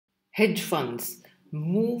Hedge funds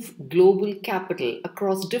move global capital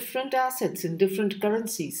across different assets in different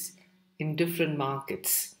currencies in different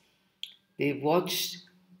markets. They watch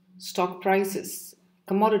stock prices,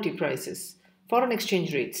 commodity prices, foreign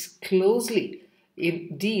exchange rates closely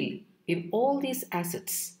deal in all these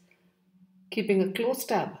assets, keeping a close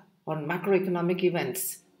tab on macroeconomic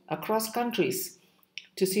events across countries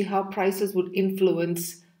to see how prices would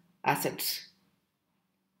influence assets.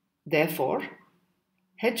 Therefore,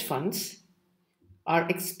 hedge funds are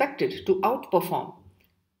expected to outperform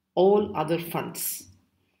all other funds.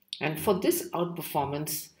 And for this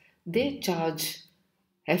outperformance, they charge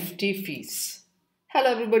hefty fees.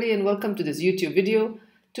 Hello everybody and welcome to this YouTube video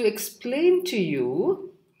to explain to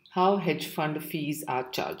you how hedge fund fees are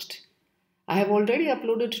charged. I have already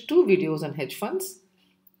uploaded 2 videos on hedge funds.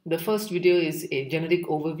 The first video is a generic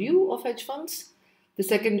overview of hedge funds. The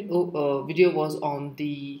second video was on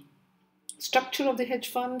the structure of the hedge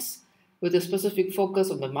funds with a specific focus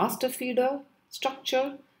on the master feeder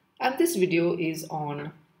structure, and this video is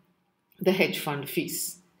on the hedge fund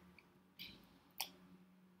fees.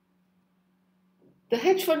 The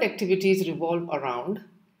hedge fund activities revolve around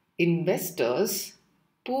investors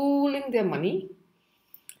pooling their money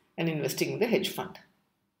and investing in the hedge fund,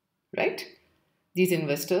 right? These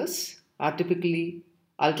investors are typically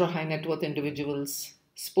ultra high net worth individuals,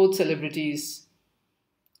 sports celebrities,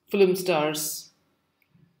 film stars,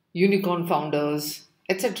 unicorn founders,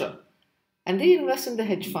 etc. And they invest in the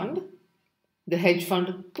hedge fund. The hedge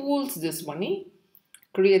fund pools this money,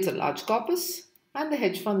 creates a large corpus, and the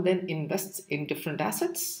hedge fund then invests in different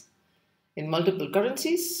assets in multiple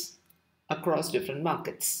currencies across different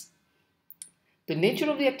markets. The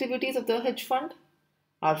nature of the activities of the hedge fund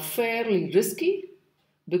are fairly risky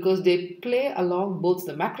because they play along both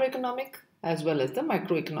the macroeconomic as well as the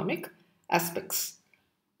microeconomic aspects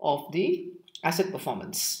of the asset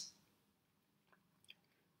performance.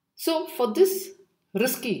 So for this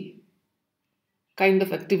risky kind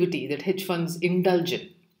of activity that hedge funds indulge in,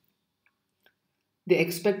 they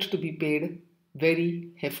expect to be paid very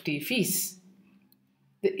hefty fees.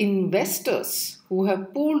 The investors who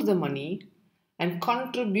have pooled the money and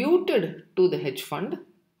contributed to the hedge fund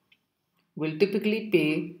will typically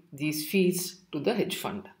pay these fees to the hedge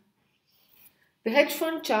fund. The hedge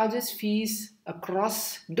fund charges fees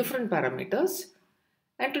across different parameters,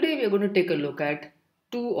 and today we are going to take a look at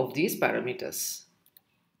 2 of these parameters.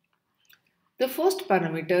 The first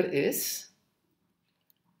parameter is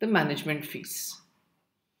the management fees,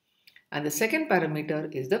 and the second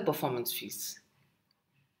parameter is the performance fees.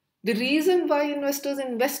 The reason why investors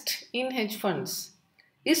invest in hedge funds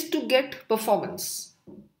is to get performance,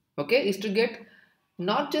 is to get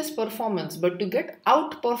not just performance but to get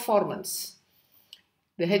outperformance.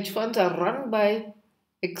 The hedge funds are run by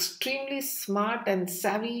extremely smart and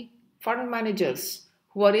savvy fund managers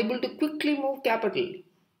who are able to quickly move capital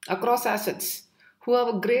across assets, who have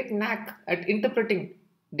a great knack at interpreting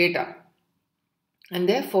data. And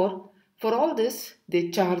therefore, for all this,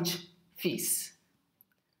 they charge fees.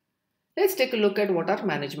 Let's take a look at what are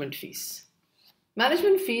management fees.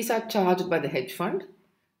 Management fees are charged by the hedge fund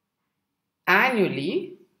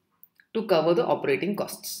annually to cover the operating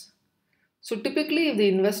costs. So typically, if the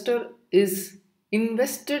investor is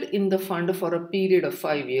invested in the fund for a period of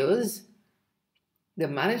 5 years, the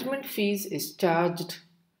management fees is charged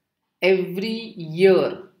every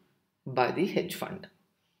year by the hedge fund.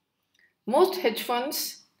 Most hedge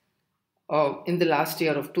funds in the last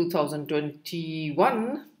year of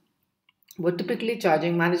 2021 were typically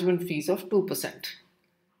charging management fees of 2%.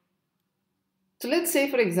 So let's say,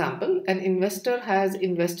 for example, an investor has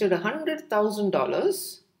invested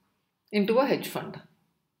 $100,000 into a hedge fund.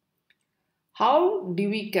 How do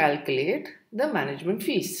we calculate the management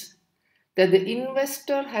fees that the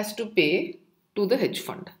investor has to pay to the hedge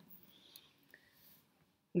fund?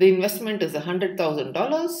 The investment is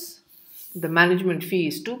 $100,000. The management fee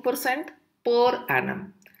is 2% per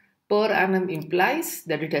annum. Per annum implies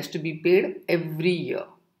that it has to be paid every year.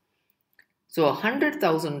 So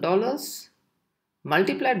 $100,000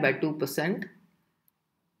 multiplied by 2%,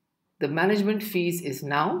 the management fees is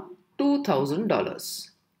now $2,000.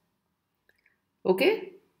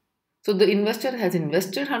 Okay, so the investor has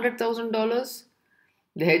invested $100,000.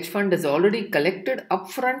 The hedge fund has already collected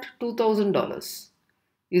upfront $2,000.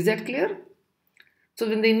 Is that clear? So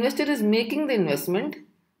when the investor is making the investment,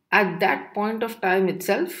 at that point of time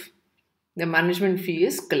itself, the management fee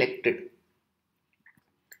is collected.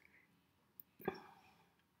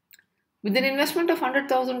 With an investment of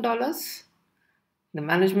 $100,000, the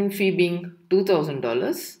management fee being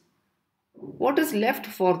 $2,000, what is left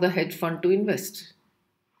for the hedge fund to invest?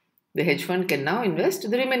 The hedge fund can now invest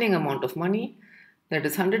the remaining amount of money, that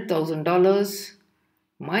is $100,000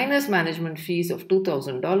 minus management fees of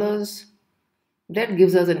 $2,000. That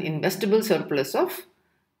gives us an investable surplus of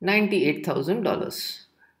 $98,000.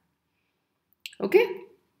 Okay?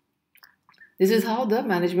 This is how the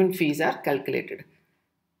management fees are calculated.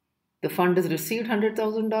 The fund has received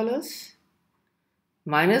 $100,000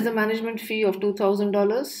 minus the management fee of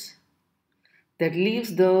 $2,000. That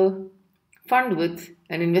leaves the fund with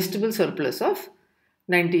an investable surplus of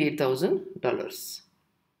 $98,000.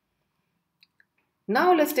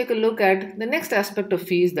 Now let's take a look at the next aspect of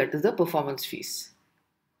fees, that is the performance fees.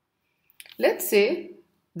 Let's say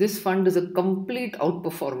this fund is a complete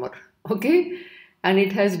outperformer, okay, and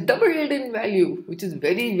it has doubled in value, which is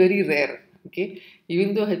very, very rare, okay.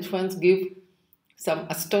 Even though hedge funds give some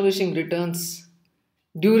astonishing returns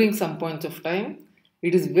during some points of time,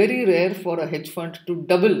 it is very rare for a hedge fund to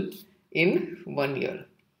double in 1 year.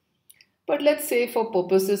 But let's say for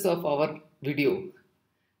purposes of our video,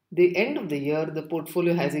 the end of the year, the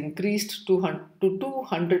portfolio has increased to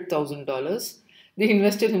 $200,000. The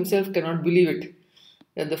investor himself cannot believe it,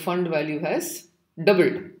 that the fund value has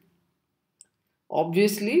doubled.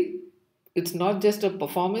 Obviously, it's not just a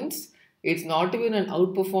performance, it's not even an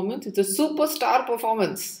outperformance, it's a superstar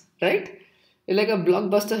performance, right? It's like a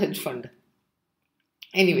blockbuster hedge fund.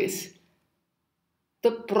 Anyways,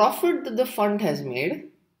 the profit that the fund has made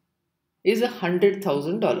is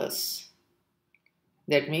 $100,000.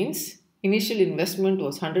 That means initial investment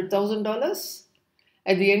was $100,000.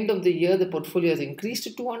 At the end of the year, the portfolio has increased to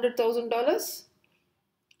 $200,000.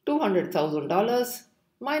 $200,000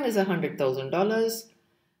 minus $100,000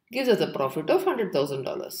 gives us a profit of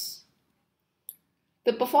 $100,000.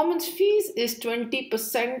 The performance fees is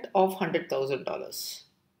 20% of $100,000.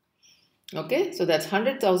 Okay, so that's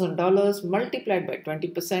 $100,000 multiplied by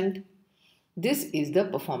 20%. This is the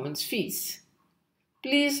performance fees.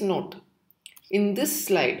 Please note, in this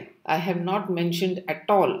slide, I have not mentioned at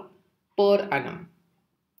all per annum.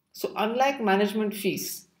 So unlike management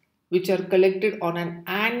fees, which are collected on an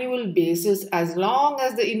annual basis as long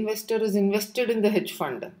as the investor is invested in the hedge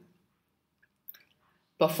fund,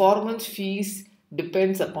 performance fees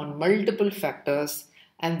depends upon multiple factors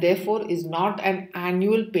and therefore is not an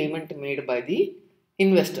annual payment made by the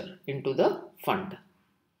investor into the fund.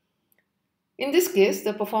 In this case,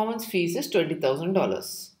 the performance fees is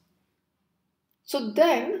 $20,000. So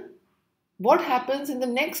then, what happens in the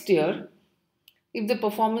next year if the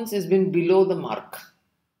performance has been below the mark?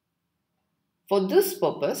 For this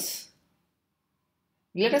purpose,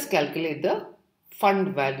 let us calculate the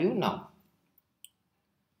fund value now.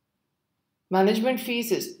 Management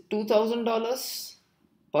fees is $2,000.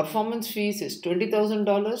 Performance fees is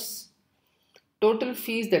 $20,000. Total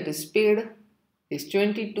fees that is paid is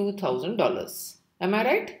 $22,000. Am I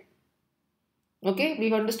right? Okay,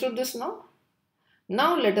 we've understood this now.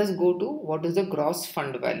 Now let us go to what is the gross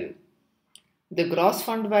fund value. The gross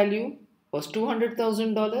fund value was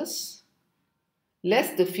 $200,000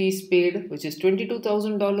 less the fees paid, which is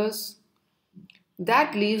 $22,000.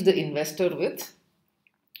 That leaves the investor with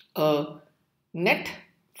a net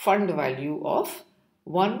fund value of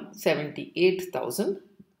 $178,000.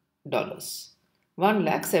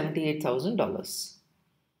 $178,000.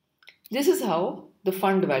 This is how the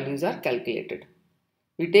fund values are calculated.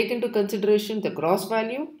 We take into consideration the gross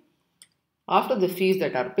value after the fees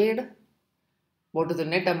that are paid. What is the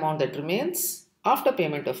net amount that remains after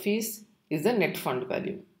payment of fees is the net fund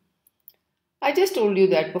value. I just told you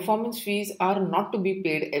that performance fees are not to be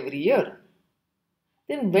paid every year.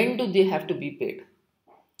 Then when do they have to be paid?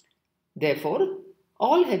 Therefore,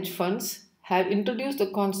 all hedge funds have introduced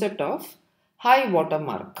the concept of high water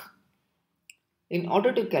mark in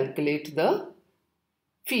order to calculate the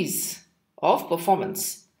fees of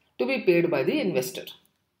performance to be paid by the investor.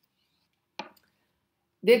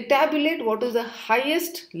 They tabulate what is the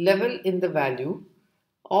highest level in the value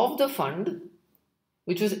of the fund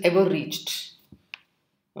which was ever reached.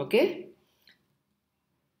 Okay?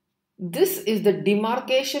 This is the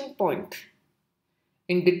demarcation point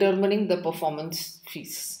in determining the performance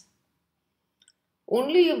fees.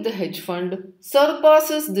 Only if the hedge fund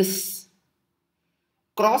surpasses this,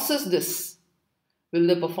 crosses this, will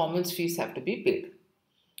the performance fees have to be paid.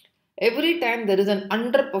 Every time there is an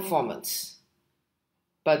underperformance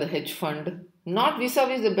by the hedge fund, not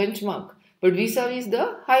vis-a-vis the benchmark, but vis-a-vis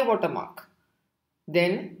the high water mark,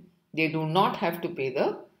 then they do not have to pay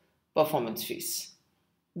the performance fees.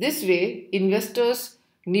 This way, investors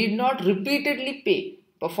need not repeatedly pay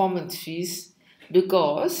performance fees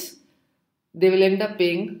because they will end up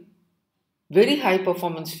paying very high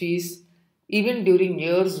performance fees even during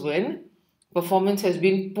years when performance has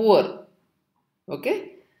been poor.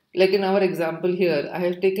 Okay? Like in our example here, I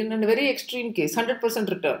have taken a very extreme case, 100%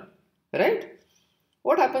 return. Right?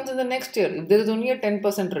 What happens in the next year if there is only a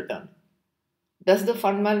 10% return? Does the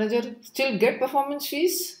fund manager still get performance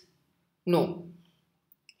fees? No.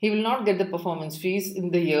 He will not get the performance fees in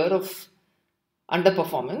the year of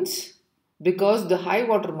underperformance because the high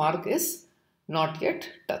water mark is not yet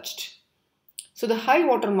touched. So the high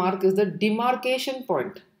water mark is the demarcation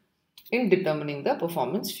point in determining the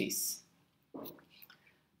performance fees.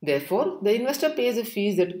 Therefore, the investor pays a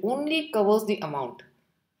fee that only covers the amount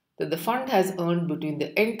that the fund has earned between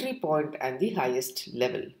the entry point and the highest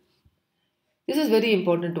level. This is very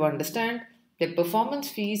important to understand that performance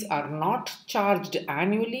fees are not charged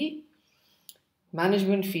annually.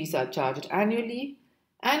 Management fees are charged annually,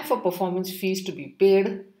 and for performance fees to be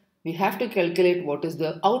paid, we have to calculate what is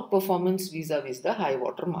the outperformance vis-a-vis the high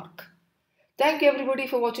water mark. Thank you everybody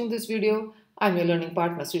for watching this video. I'm your learning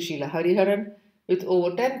partner Sushila Hariharan with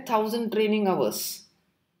over 10,000 training hours.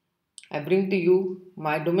 I bring to you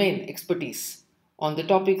my domain expertise on the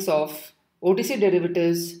topics of OTC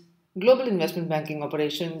derivatives, global investment banking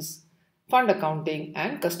operations, fund accounting,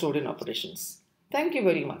 and custodian operations. Thank you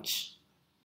very much.